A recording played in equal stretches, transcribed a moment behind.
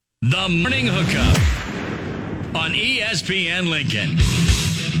The Morning Hookup on ESPN Lincoln.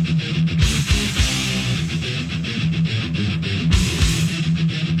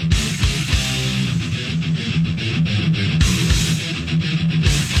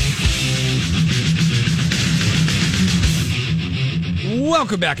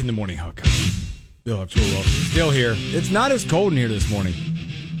 Welcome back in the Morning Hookup. Bill Hutchell still here. It's not as cold in here this morning.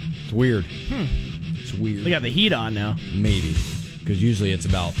 It's weird. It's weird. We got the heat on now. Maybe. Because usually it's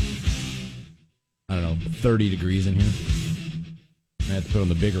about, 30 degrees in here. I have to put on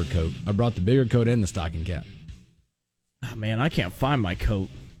the bigger coat. I brought the bigger coat and the stocking cap. Oh, man, I can't find my coat.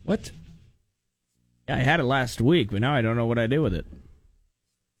 What? Yeah, I had it last week, but now I don't know what I did with it.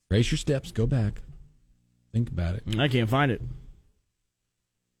 Brace your steps. Go back. Think about it. I can't find it.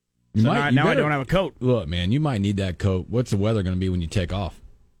 You So might, now I better- don't have a coat. Look, man, you might need that coat. What's the weather going to be when you take off?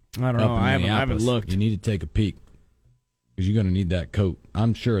 I don't know. I haven't looked. You need to take a peek. Because you're going to need that coat.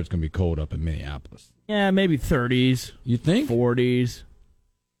 I'm sure it's going to be cold up in Minneapolis. Yeah, maybe 30s. You think? 40s.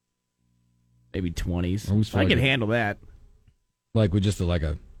 Maybe 20s. I can handle that. Like with just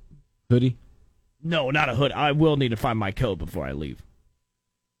a hoodie? No, not a hood. I will need to find my coat before I leave.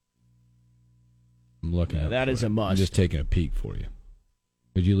 I'm looking at that is a must. I'm just taking a peek for you.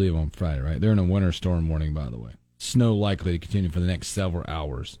 Because you leave on Friday, right? They're in a winter storm warning, by the way. Snow likely to continue for the next several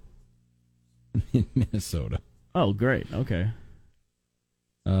hours in Minnesota. Oh, great. Okay.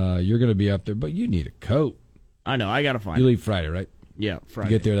 You're going to be up there, but you need a coat. I know. I got to find You it. leave Friday, right? Yeah, You Friday.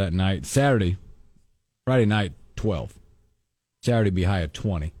 get there that night. Friday night, 12. Saturday be high at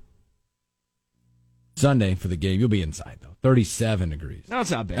 20. Sunday for the game, you'll be inside, though. 37 degrees. No,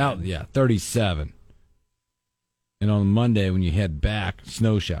 it's not bad. 37. And on Monday, when you head back,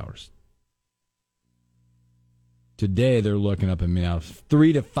 snow showers. Today, they're looking up in Minneapolis,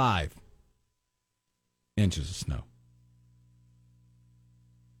 3 to 5 inches of snow.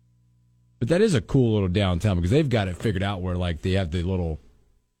 But that is a cool little downtown because they've got it figured out where they have the little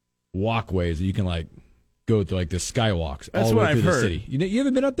walkways that you can go through, the skywalks That's all the what way through I've the heard. city. You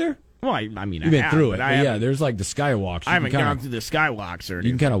haven't been up there? Well, I mean, You've been through it. but But there's the skywalks. I haven't gone through the skywalks or anything.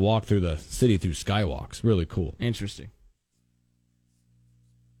 You can kind of walk through the city through skywalks. Really cool. Interesting.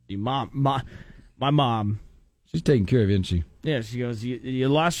 My mom. She's taking care of it, isn't she? Yeah, she goes, you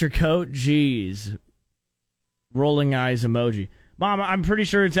lost your coat? Jeez. Rolling eyes emoji. Mom, I'm pretty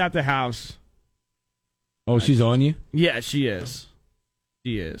sure it's at the house. Oh, she's on you? Yeah, she is.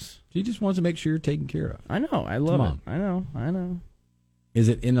 She is. She just wants to make sure you're taken care of. I know. I love Come it. I know. Is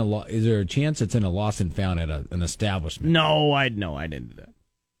it is there a chance it's in a lost and found at an establishment? No, I didn't do that.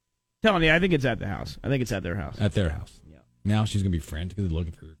 Telling you, I think it's at the house. I think it's at their house. At their house. Yeah. Now she's going to be frantically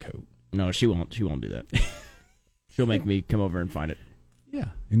looking for her coat. No, she won't. She won't do that. She'll make me come over and find it. Yeah.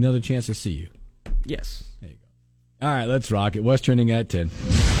 Another chance to see you. Yes. There you go. All right, let's rock it. What's trending at 10?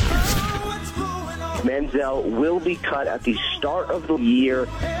 Manziel will be cut at the start of the year.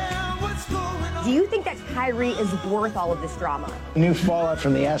 Do you think that Kyrie is worth all of this drama? New fallout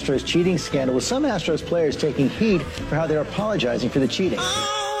from the Astros cheating scandal, with some Astros players taking heat for how they're apologizing for the cheating.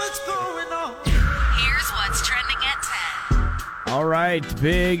 Here's what's trending at 10. All right,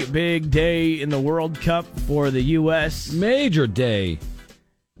 big day in the World Cup for the U.S. Major day.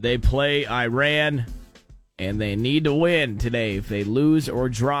 They play Iran, and they need to win today. If they lose or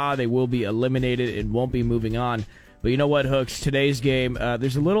draw, they will be eliminated and won't be moving on. But you know what, Hooks? Today's game,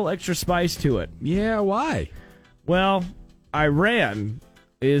 there's a little extra spice to it. Yeah, why? Well, Iran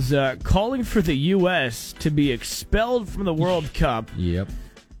is calling for the U.S. to be expelled from the World Cup Yep.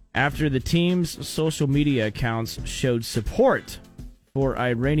 after the team's social media accounts showed support for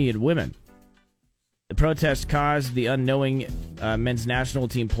Iranian women. The protest caused the unknowing men's national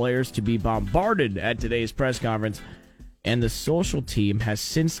team players to be bombarded at today's press conference, and the social team has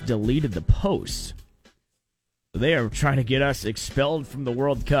since deleted the post. They are trying to get us expelled from the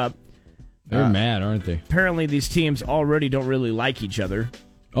World Cup. They're mad, aren't they? Apparently, these teams already don't really like each other.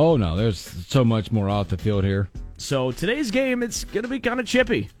 Oh, no, there's so much more off the field here. So today's game, it's going to be kind of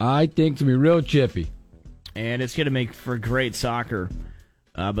chippy. I think it's going to be real chippy. And it's going to make for great soccer.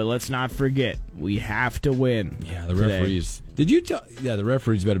 But let's not forget, we have to win. Yeah, the today. referees. Did you tell? Yeah, the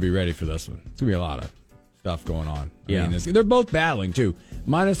referees better be ready for this one. It's going to be a lot of stuff going on. Yeah. I mean, they're both battling, too.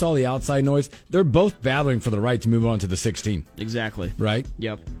 Minus all the outside noise, they're both battling for the right to move on to the 16. Exactly. Right?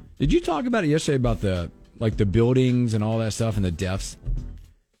 Yep. Did you talk about it yesterday about the buildings and all that stuff and the deaths?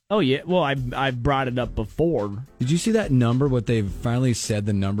 Oh, yeah. Well, I've brought it up before. Did you see that number, what they've finally said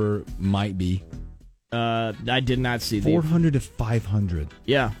the number might be? I did not see 400 to 500.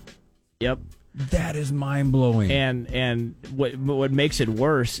 Yeah. Yep. That is mind-blowing. And what makes it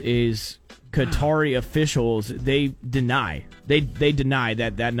worse is Qatari officials, they deny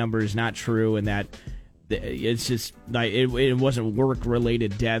that number is not true, and that it's just like it wasn't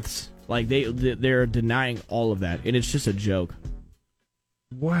work-related deaths. Like they're denying all of that, and it's just a joke.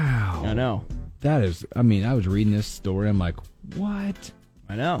 Wow. I know. That is, I mean, I was reading this story. I'm like, what?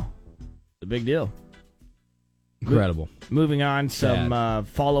 I know. It's a big deal. Incredible. Moving on, some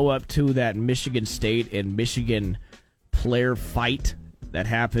follow-up to that Michigan State and Michigan player fight that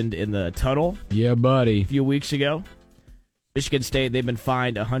happened in the tunnel. Yeah, buddy. A few weeks ago. Michigan State, they've been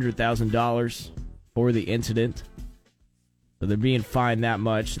fined $100,000 for the incident. So they're being fined that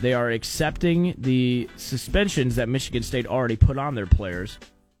much. They are accepting the suspensions that Michigan State already put on their players.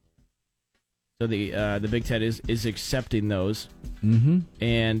 So the Big Ten is accepting those. Mm-hmm.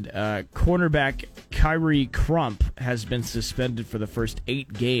 And cornerback Kyrie Crump has been suspended for the first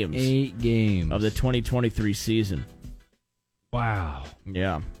 8 games. 8 games. Of the 2023 season. Wow.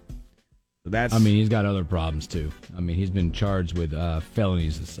 Yeah. So that's. I mean, he's got other problems, too. I mean, he's been charged with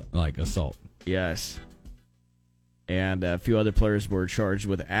felonies like assault. Yes. And a few other players were charged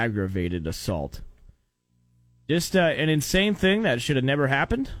with aggravated assault. Just an insane thing that should have never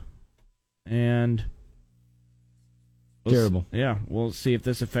happened. And terrible. We'll see if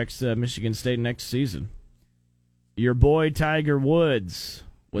this affects Michigan State next season. Your boy Tiger Woods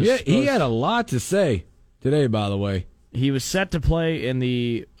was. Yeah, he had a lot to say today, by the way. He was set to play in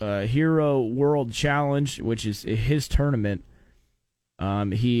the Hero World Challenge, which is his tournament.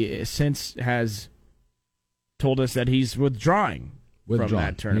 He since has told us that he's withdrawing from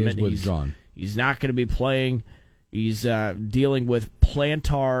that tournament. He is withdrawn. He's not going to be playing. He's dealing with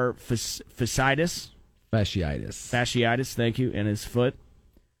plantar fasciitis. Fasciitis, thank you, in his foot.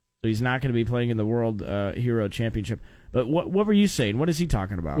 So he's not going to be playing in the World Hero Championship. But what were you saying? What is he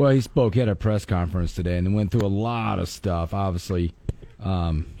talking about? Well, he spoke. He had a press conference today and went through a lot of stuff. Obviously,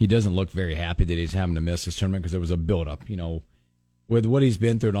 he doesn't look very happy that he's having to miss this tournament because there was a build-up. You know, with what he's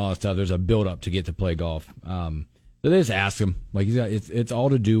been through and all that stuff, there's a build-up to get to play golf. So they just asked him. Like, it's all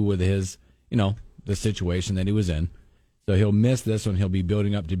to do with his, the situation that he was in. So he'll miss this one. He'll be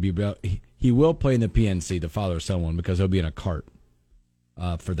building up to be. He will play in the PNC, the father-son one, because he'll be in a cart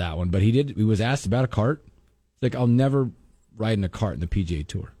for that one. But he was asked about a cart. It's like, I'll never ride in a cart in the PGA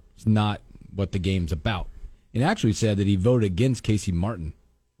Tour. It's not what the game's about. And actually said that he voted against Casey Martin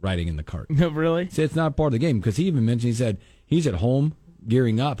riding in the cart. Really? He said it's not part of the game because he even mentioned, he said he's at home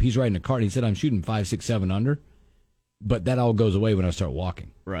gearing up. He's riding a cart. He said, I'm shooting 5, 6, 7 under. But that all goes away when I start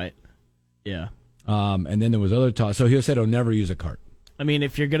walking. Right. Yeah. And then there was other talk. So he said he'll never use a cart. I mean,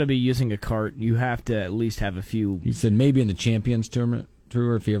 if you're going to be using a cart, you have to at least have a few. He said maybe in the Champions Tour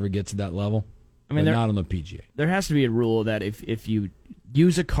if he ever gets to that level. I mean, not on the PGA. There has to be a rule that if you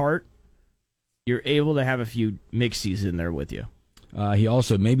use a cart, you're able to have a few mixies in there with you. He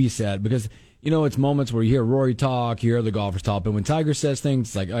also maybe said, because, it's moments where you hear Rory talk, you hear other golfers talk, but when Tiger says things,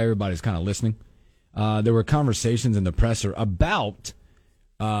 it's like everybody's kind of listening. There were conversations in the presser about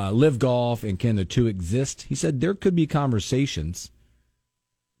Live Golf and can the two exist. He said there could be conversations,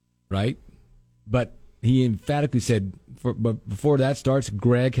 right? But he emphatically said, but before that starts,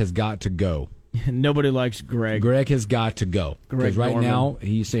 Greg has got to go. Nobody likes Greg. Greg has got to go. Because right now,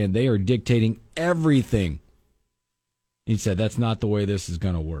 he's saying they are dictating everything. He said that's not the way this is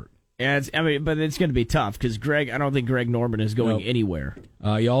going to work. Yeah, but it's going to be tough because I don't think Greg Norman is going anywhere.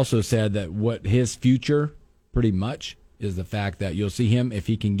 He also said that what his future, pretty much, is the fact that you'll see him, if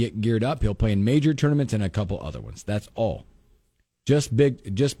he can get geared up, he'll play in major tournaments and a couple other ones. That's all. Just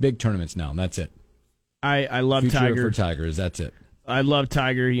big tournaments now, and that's it. I love future Tiger. For Tigers, that's it. I love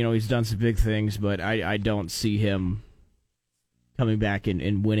Tiger. He's done some big things, but I don't see him coming back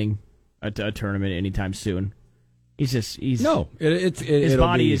and winning a tournament anytime soon. His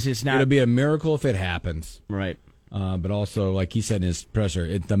body is just not. It'll be a miracle if it happens, right? But also, like he said in his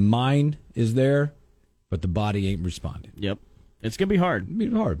presser, the mind is there, but the body ain't responding. Yep, it's gonna be hard.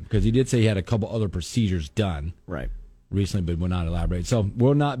 It'll be hard because he did say he had a couple other procedures done recently, but will not elaborate. So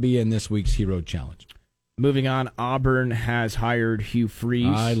will not be in this week's Hero Challenge. Moving on, Auburn has hired Hugh Freeze.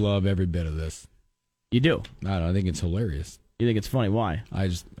 I love every bit of this. You do? I don't know. I think it's hilarious. You think it's funny? Why?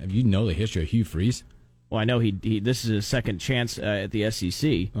 Have you know the history of Hugh Freeze? Well, I know he this is his second chance at the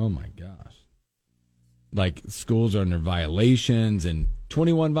SEC. Oh my gosh! Like schools are under violations and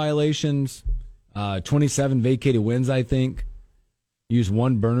 21 violations, 27 vacated wins. I think used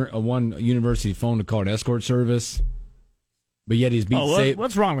one university phone to call an escort service. But yet he's beat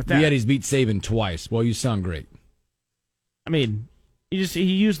what's wrong with that? But yet he's beat Saban twice. Well, you sound great. I mean, he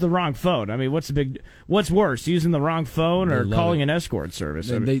used the wrong phone. I mean, what's worse, using the wrong phone or calling an escort service?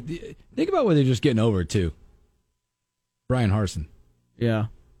 They think about what they're just getting over too. Brian Harsin. Yeah.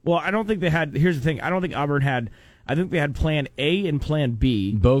 Well, I don't think they had. Here's the thing. I don't think Auburn had. I think they had Plan A and Plan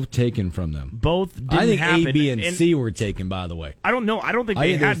B. Both taken from them. Both didn't I think happen. A, B, and C were taken, by the way. I don't know. I don't think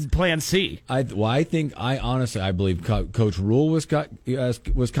they had Plan C. I believe Coach Rule was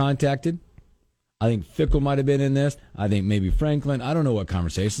contacted. I think Fickle might have been in this. I think maybe Franklin. I don't know what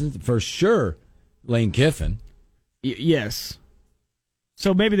conversations. For sure, Lane Kiffin. Yes.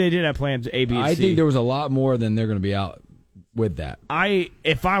 So maybe they did have plans A, B, and C. I think there was a lot more than they're going to be out with that.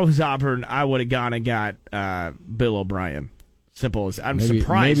 If I was Auburn, I would have gone and got Bill O'Brien. Simple as I'm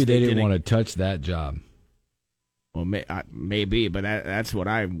surprised. Maybe they didn't want to touch that job. Well, maybe, but that's what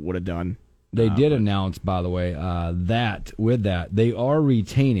I would have done. They did announce, by the way, that they are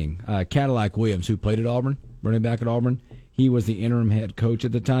retaining Cadillac Williams, who played at Auburn, running back at Auburn. He was the interim head coach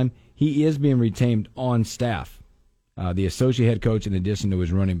at the time. He is being retained on staff, the associate head coach, in addition to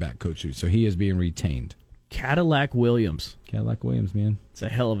his running back coach. So he is being retained. Cadillac Williams. Cadillac Williams, man. It's a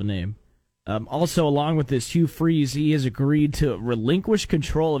hell of a name. Also, along with this, Hugh Freeze, he has agreed to relinquish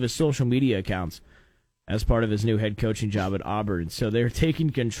control of his social media accounts as part of his new head coaching job at Auburn. So they're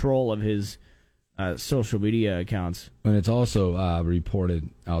taking control of his social media accounts. And it's also reported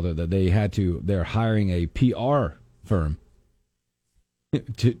out there that they're hiring a PR firm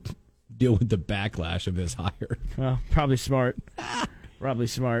to deal with the backlash of this hire. Well, probably smart. Probably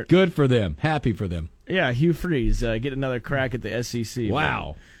smart. Good for them. Happy for them. Yeah, Hugh Freeze, get another crack at the SEC.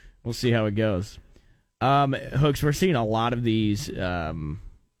 Wow. We'll see how it goes. Hooks, we're seeing a lot of these,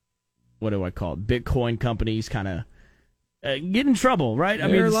 what do I call it, Bitcoin companies kind of get in trouble, right?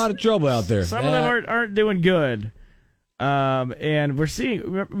 There's a lot of trouble out there. Some of them aren't doing good. And we're seeing,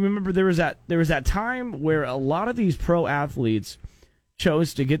 remember there was that time where a lot of these pro athletes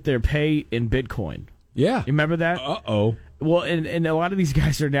chose to get their pay in Bitcoin. Yeah. You remember that? Uh-oh. Well, and a lot of these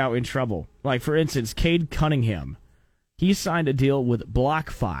guys are now in trouble. Like, for instance, Cade Cunningham. He signed a deal with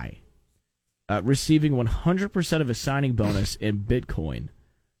BlockFi, receiving 100% of his signing bonus in Bitcoin.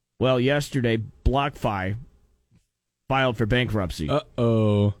 Well, yesterday, BlockFi filed for bankruptcy.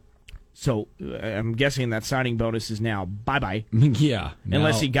 Uh-oh. So I'm guessing that signing bonus is now bye-bye. Yeah.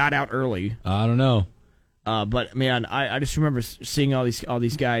 Unless he got out early. I don't know. But, man, I just remember seeing all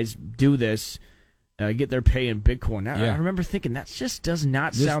these guys do this. Get their pay in Bitcoin. I remember thinking that just does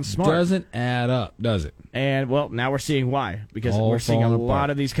not sound smart. Doesn't add up, does it? And, well, now we're seeing why. Because we're seeing a lot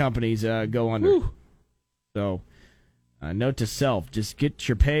of these companies go under. Woo. So, note to self, just get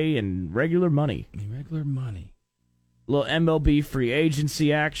your pay in regular money. Regular money. Little MLB free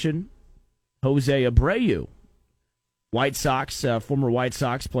agency action. Jose Abreu, White Sox, former White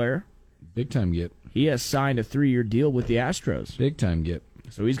Sox player. Big time get. He has signed a 3-year deal with the Astros. Big time get.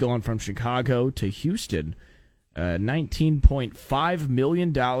 So he's going from Chicago to Houston, $19.5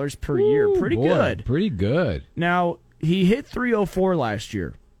 million per year. Pretty good. Pretty good. Now, he hit 304 last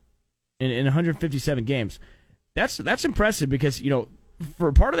year in 157 games. That's impressive because, for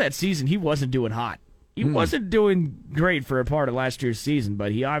a part of that season, he wasn't doing hot. He wasn't doing great for a part of last year's season,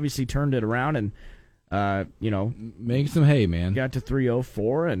 but he obviously turned it around and, make some hay, man. Got to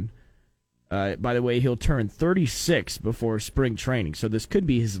 304 and... by the way, he'll turn 36 before spring training, so this could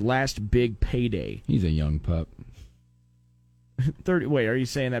be his last big payday. He's a young pup. 30. Wait, are you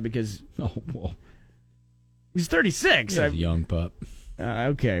saying that because? Oh, well, he's 36. He's a young pup.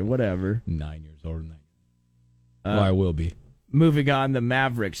 Okay, whatever. 9 years older than that. I will be. Moving on, the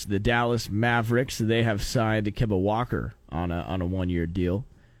Mavericks, the Dallas Mavericks, they have signed Kemba Walker on a 1-year deal.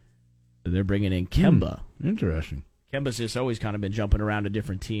 They're bringing in Kemba. Interesting. Kemba's just always kind of been jumping around to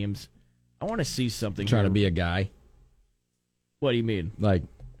different teams. I want to see something. Trying to be a guy. What do you mean? Like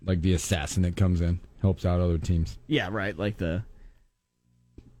the assassin that comes in, helps out other teams. Yeah, right. Like the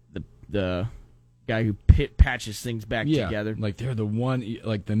guy who patches things back together. Like they're the one.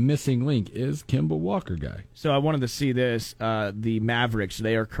 Like the missing link is Kemba Walker guy. So I wanted to see this. The Mavericks.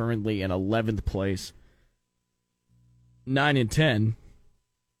 They are currently in 11th place, 9-10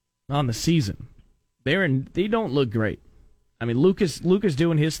 on the season. They don't look great. I mean, Luka's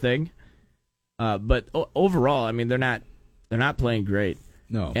doing his thing. But overall, I mean, they're not playing great.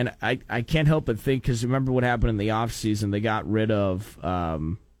 No. And I can't help but think, because remember what happened in the offseason? They got rid of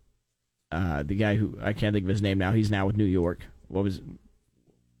the guy who, I can't think of his name now. He's now with New York. Can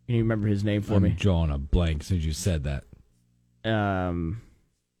you remember his name for me? I'm drawing a blank since you said that. Jalen?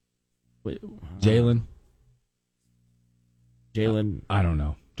 I don't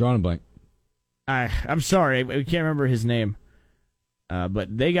know. Drawing a blank. I'm sorry. I can't remember his name.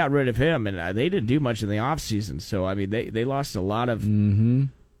 But they got rid of him, and they didn't do much in the offseason. So, I mean, they lost a lot of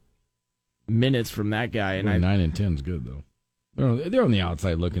minutes from that guy. And 9-10 is good, though. They're on the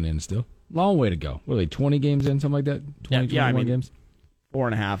outside looking in still. Long way to go. What are they, 20 games in, something like that? 21 games?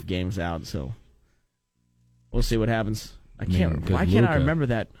 4.5 games out, so we'll see what happens. Why can't Luka, I remember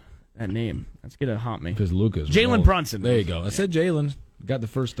that name? That's going to haunt me. Because Luka's Jalen rolling. Brunson. There you go. I said Jalen got the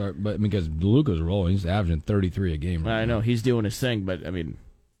first start, but because Luka's rolling, he's averaging 33 a game. Right I know, he's doing his thing, but, I mean,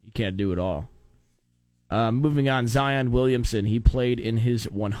 you can't do it all. Moving on, Zion Williamson. He played in his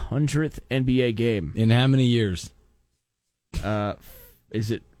 100th NBA game. In how many years?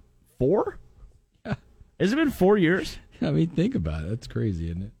 Is it 4? Yeah. Has it been 4 years? I mean, think about it. That's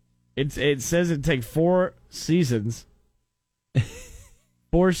crazy, isn't it? It says it'd take 4 seasons.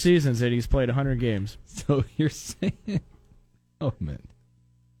 4 seasons, and he's played 100 games. So you're saying... Oh, man.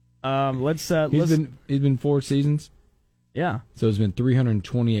 He's been 4 seasons? Yeah. So it's been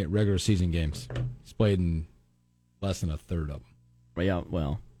 328 regular season games. He's played in less than a third of them. Yeah,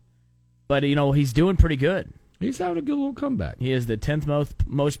 well. But, he's doing pretty good. He's having a good little comeback. He has the 10th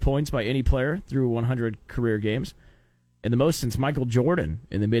most points by any player through 100 career games, and the most since Michael Jordan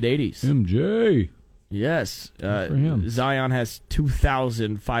in the mid-'80s. MJ. Yes. For him. Zion has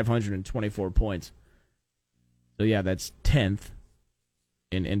 2,524 points. So, yeah, that's 10th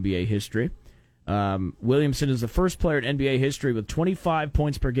in NBA history. Williamson is the first player in NBA history with 25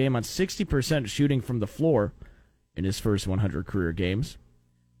 points per game on 60% shooting from the floor in his first 100 career games.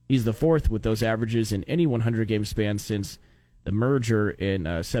 He's the fourth with those averages in any 100-game span since the merger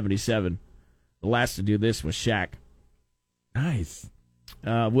in 77. The last to do this was Shaq. Nice.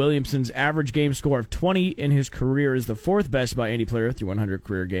 Williamson's average game score of 20 in his career is the fourth best by any player through 100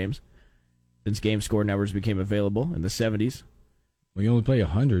 career games since game score numbers became available in the 70s. Well, you only play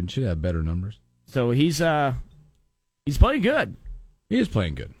 100. Should have better numbers. So he's playing good. He is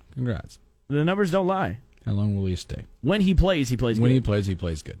playing good. Congrats. The numbers don't lie. How long will he stay? When he plays good. When he plays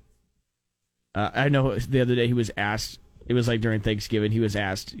good. I know the other day he was asked, it was like during Thanksgiving, he was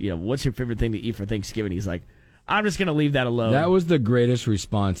asked, what's your favorite thing to eat for Thanksgiving? He's like, I'm just going to leave that alone. That was the greatest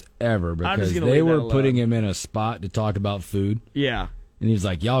response ever because they were putting him in a spot to talk about food. Yeah. And he's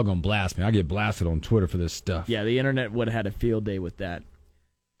like, y'all going to blast me. I get blasted on Twitter for this stuff. Yeah, the internet would have had a field day with that.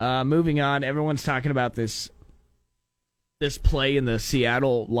 Moving on, everyone's talking about this play in the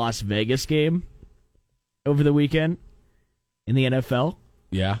Seattle-Las Vegas game over the weekend in the NFL.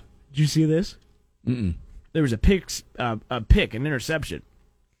 Yeah. Did you see this? Mm-mm. There was an interception.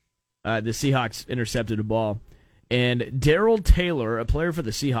 The Seahawks intercepted a ball. And Darrell Taylor, a player for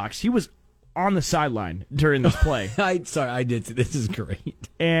the Seahawks, he was on the sideline during this play. I did. This is great.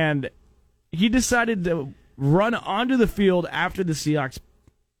 And he decided to run onto the field after the Seahawks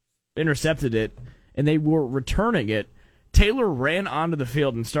intercepted it, and they were returning it. Taylor ran onto the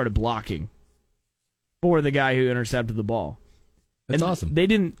field and started blocking for the guy who intercepted the ball. That's awesome. They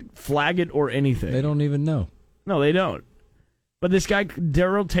didn't flag it or anything. They don't even know. No, they don't. But this guy,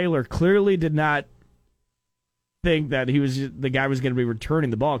 Darrell Taylor, clearly did not think that the guy was going to be returning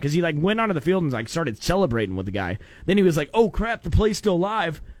the ball because he went onto the field and started celebrating with the guy. Then he was like, "Oh crap, the play's still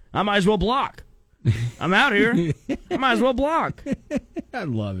live. I might as well block. I'm out here. I might as well block." I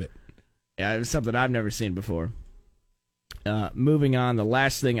love it. Yeah, it was something I've never seen before. Moving on, the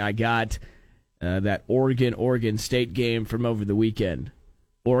last thing I got, that Oregon State game from over the weekend.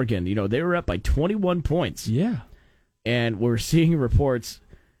 Oregon, they were up by 21 points. Yeah. And we're seeing reports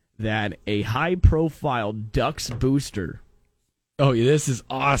that a high-profile Ducks booster. Oh, yeah, this is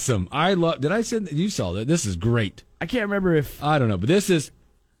awesome. Did I say that? You saw that? This is great. I can't remember if... I don't know, but this is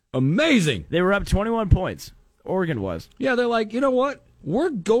amazing. They were up 21 points. Oregon was. Yeah, they're like, you know what?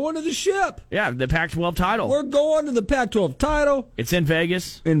 We're going to the ship. Yeah, the Pac-12 title. We're going to the Pac-12 title. It's in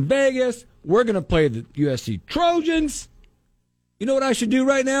Vegas. We're going to play the USC Trojans. You know what I should do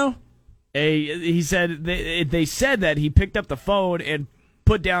right now? He said they said that he picked up the phone and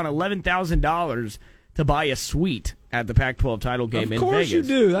put down $11,000 to buy a suite at the Pac-12 title game in Vegas. Of course you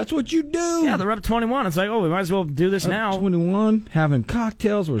do. That's what you do. Yeah, they're up 21. It's like, we might as well do this now. 21, having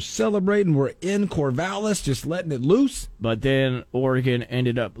cocktails. We're celebrating. We're in Corvallis, just letting it loose. But then Oregon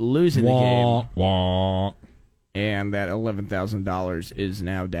ended up losing the game. And that $11,000 is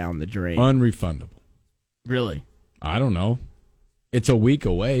now down the drain. Unrefundable. Really? I don't know. It's a week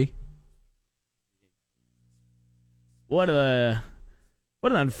away. What an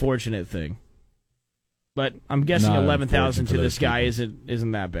unfortunate thing. But I'm guessing $11,000 to this guy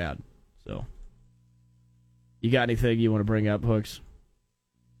isn't that bad. So, you got anything you want to bring up, Hooks?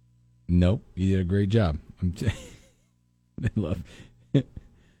 Nope. You did a great job. I love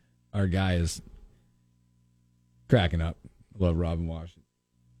our guy is cracking up. I love Robin Washington.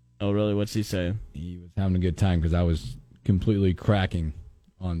 Oh, really? What's he saying? He was having a good time because I was completely cracking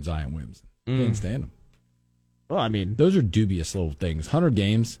on Zion Williamson. Can't stand him. Well, I mean, those are dubious little things. 100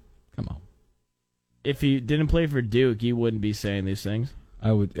 games. Come on. If he didn't play for Duke, you wouldn't be saying these things.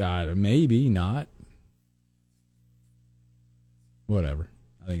 I would maybe not. Whatever.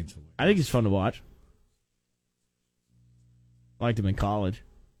 I think it's fun to watch. I liked him in college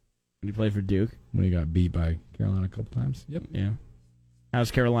when he played for Duke. When he got beat by Carolina a couple times. Yep. Yeah.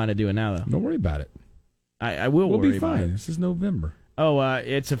 How's Carolina doing now, though? Don't worry about it. I will we'll worry be fine. about it. This is November. Oh,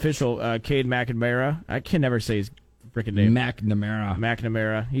 it's official. Cade McNamara. I can never say his freaking name.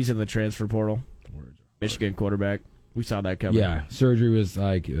 McNamara. He's in the transfer portal. Michigan quarterback. We saw that coming. Yeah, surgery was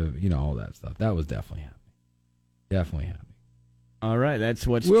like, all that stuff. That was definitely happening. Definitely happening. All right, that's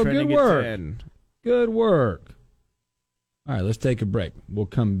what's Well, trending good work. at 10. Good work. All right, let's take a break. We'll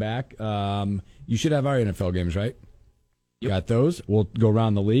come back. You should have our NFL games, right? Yep. Got those. We'll go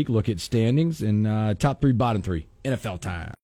around the league, look at standings, and top 3, bottom 3. NFL time.